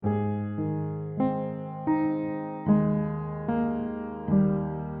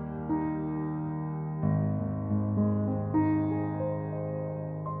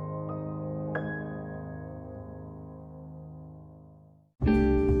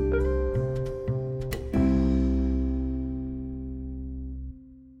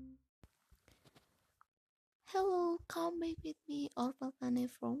pane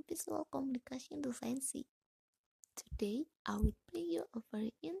from Visual Communication Design C. Today, I will bring you a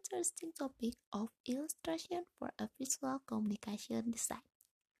very interesting topic of illustration for a visual communication design.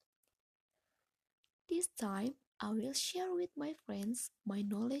 This time, I will share with my friends my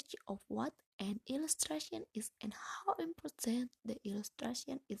knowledge of what an illustration is and how important the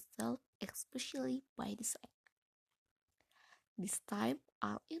illustration itself, especially by design. This time,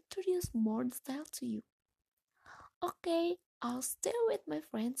 I'll introduce more detail to you. Okay, I'll stay with my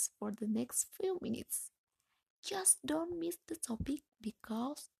friends for the next few minutes. Just don't miss the topic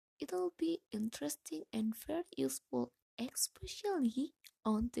because it'll be interesting and very useful, especially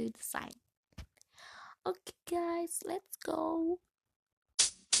on the design. Okay guys, let's go!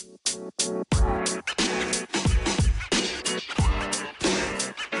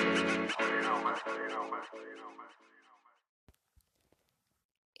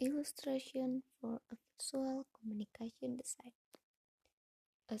 Illustration for a visual communication design.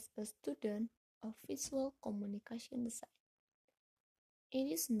 As a student of visual communication design, it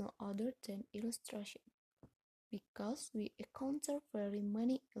is no other than illustration, because we encounter very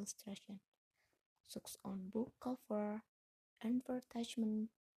many illustrations, such on book cover, advertisement,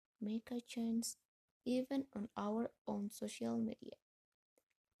 magazines, even on our own social media.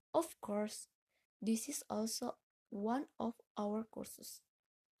 Of course, this is also one of our courses.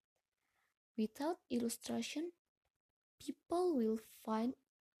 Without illustration, people will find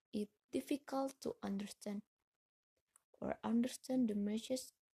it difficult to understand the message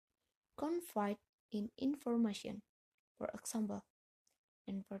conveyed in information. For example,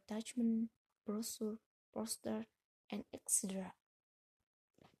 advertisement, brochure, poster, and etc.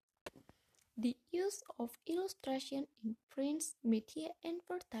 The use of illustration in print media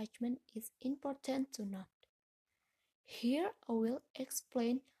advertisement is important to note. Here I will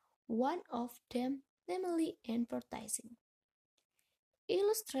explain one of them, namely advertising.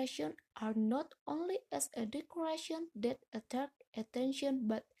 Illustrations are not only as a decoration that attract attention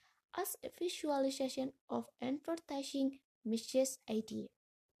but as a visualization of advertising message idea.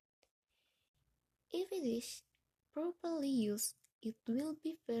 If it is properly used, it will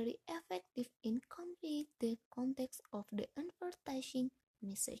be very effective in conveying the context of the advertising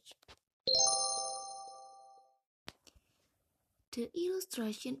message. The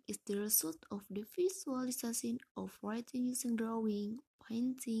illustration is the result of the visualization of writing using drawing,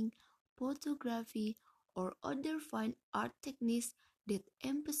 painting, photography, or other fine art techniques that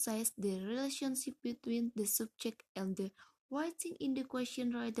emphasize the relationship between the subject and the writing in the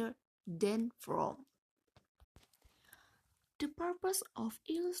question rather than from. The purpose of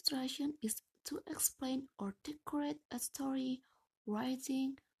illustration is to explain or decorate a story,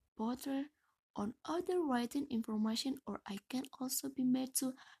 writing, portrait, or other writing information, or it can also be made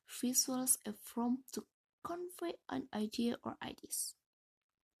to visualize a form to convey an idea or ideas.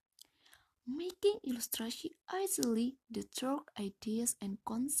 Making illustration easily describe ideas and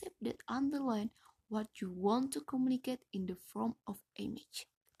concepts that underline what you want to communicate in the form of image.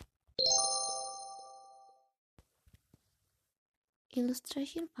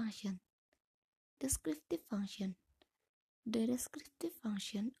 Illustration function. Descriptive function. The descriptive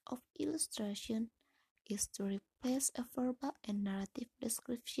function of illustration is to replace a verbal and narrative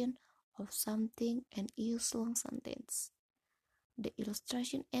description of something and use long sentence. The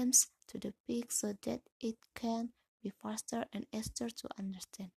illustration aims to depict so that it can be faster and easier to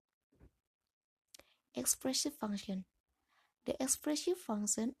understand. Expressive function. The expressive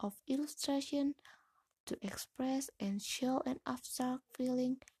function of illustration to express and show an abstract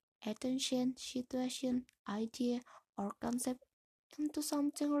feeling, attention, situation, idea, or concept into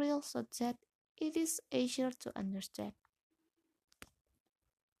something real so that it is easier to understand.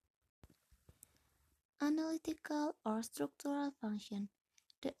 Analytical or structural function.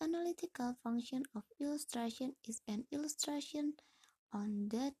 The analytical function of illustration is an illustration on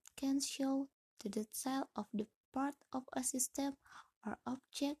that can show the detail of the part of a system or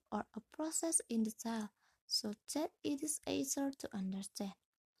object or a process in detail so that it is easier to understand.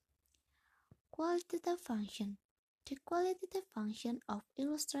 Qualitative function. The qualitative function of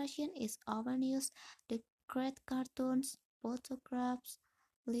illustration is often used to create cartoons, photographs,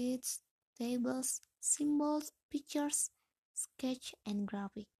 lists, tables, symbols, pictures, sketch, and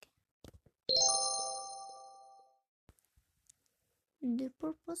graphic. The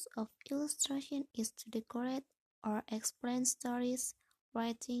purpose of illustration is to decorate or explain stories,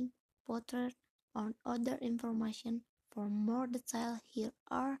 writing, portrait, or other information. For more detail, here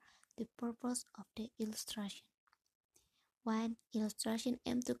are the purpose of the illustration. 1. Illustration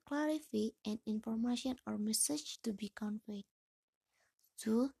aims to clarify an information or message to be conveyed.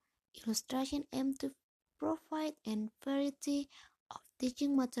 2. Illustration aims to provide a variety of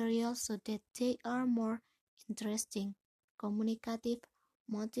teaching materials so that they are more interesting, communicative,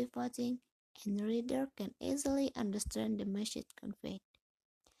 motivating, and reader can easily understand the message conveyed.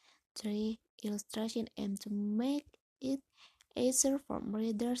 3. Illustration aim to make it easier for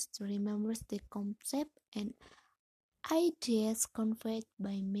readers to remember the concept and ideas conveyed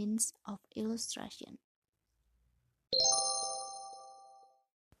by means of illustration.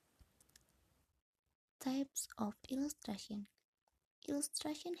 Types of illustration.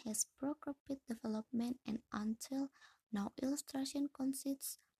 Illustration has progressive development and until now illustration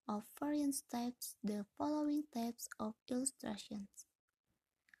consists of various types. The following types of illustrations.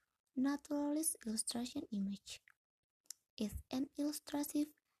 Naturalist illustration image is an illustrative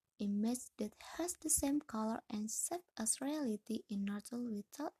image that has the same color and shape as reality in nature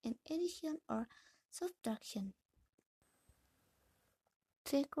without an addition or subtraction.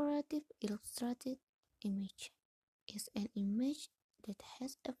 Decorative illustrated image is an image that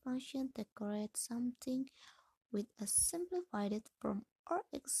has a function to decorate something with a simplified form or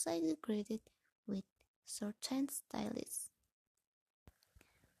exaggerated with certain styles.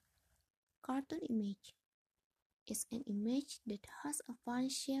 Cartoon image is an image that has a fun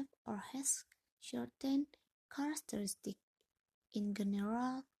shape or has certain characteristics. In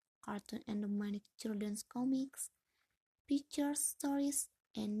general, cartoon and children's comics, pictures, stories,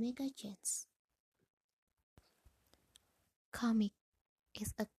 and magazines. Comic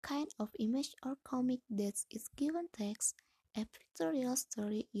is a kind of image or comic that is given text, a pictorial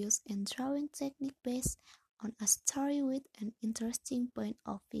story used in drawing technique based on a story with an interesting point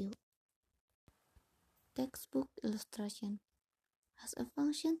of view. Textbook illustration has a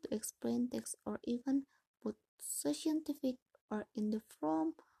function to explain text or even put scientific or in the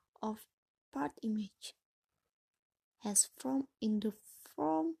form of part image. Has form in the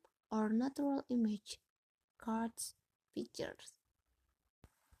form or natural image, cards, pictures.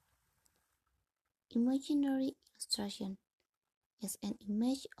 Imaginary illustration is an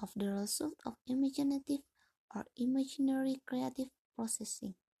image of the result of imaginative or imaginary creative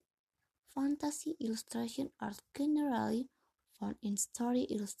processing. Fantasy illustrations are generally found in story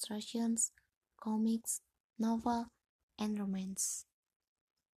illustrations, comics, novel, and romance.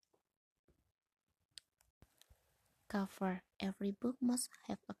 Cover. Every book must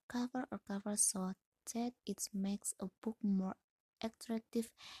have a cover or covers so that it makes a book more attractive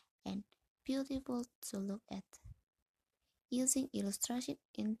and beautiful to look at. Using illustration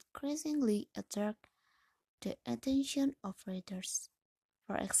increasingly attract the attention of readers.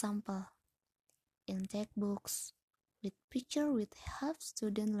 For example, in textbooks, with picture will help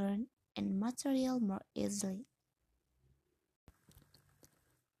students learn and material more easily.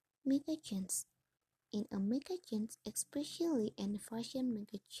 Magazines. In a magazine, especially in fashion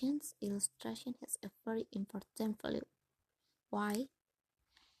magazines, illustration has a very important value. Why?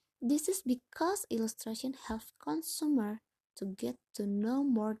 This is because illustration helps consumers to get to know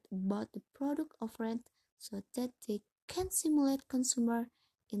more about the product offered so that they can stimulate consumer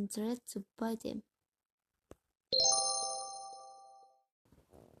interest to buy them.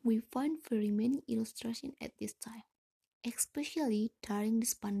 We find very many illustrations at this time, especially during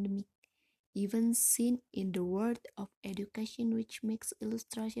this pandemic, even seen in the world of education, which makes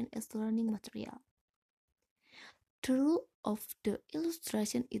illustration as learning material. The role of the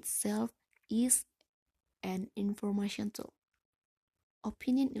illustration itself is an information tool.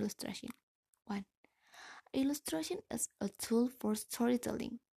 Opinion illustration. 1. Illustration as a tool for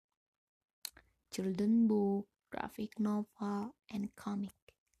storytelling. Children's book, graphic novel, and comic.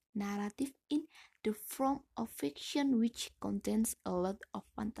 Narrative in the form of fiction which contains a lot of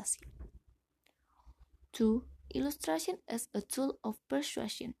fantasy. 2. Illustration as a tool of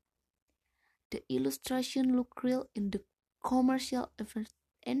persuasion. The illustration look real in the commercial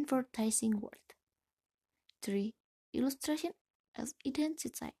advertising world. 3. Illustration as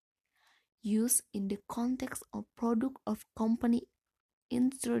identity. Used in the context of product of company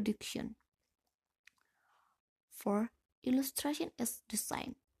introduction. 4. Illustration as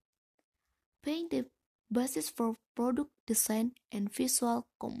design. Being the basis for product design and visual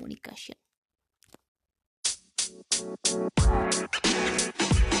communication.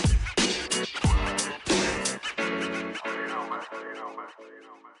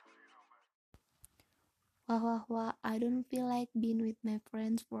 Wah, I don't feel like being with my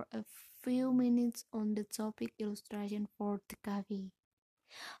friends for a few minutes on the topic illustration for the coffee.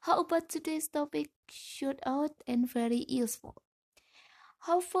 How about today's topic? Short out and very useful.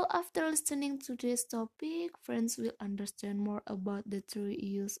 Hopeful after listening to this topic, friends will understand more about the true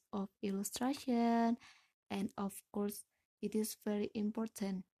use of illustration, and of course, it is very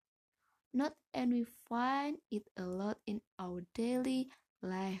important Not and we find it a lot in our daily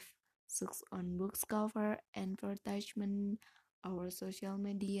life, such on books cover, advertisement, our social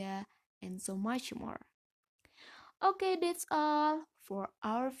media, and so much more. Okay, that's all for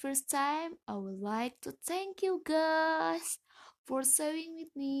our first time. I would like to thank you guys for staying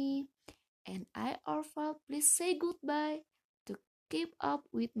with me. And I, Orva, please say goodbye to keep up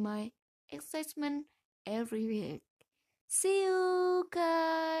with my excitement every week. See you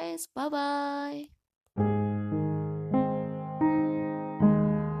guys. Bye bye.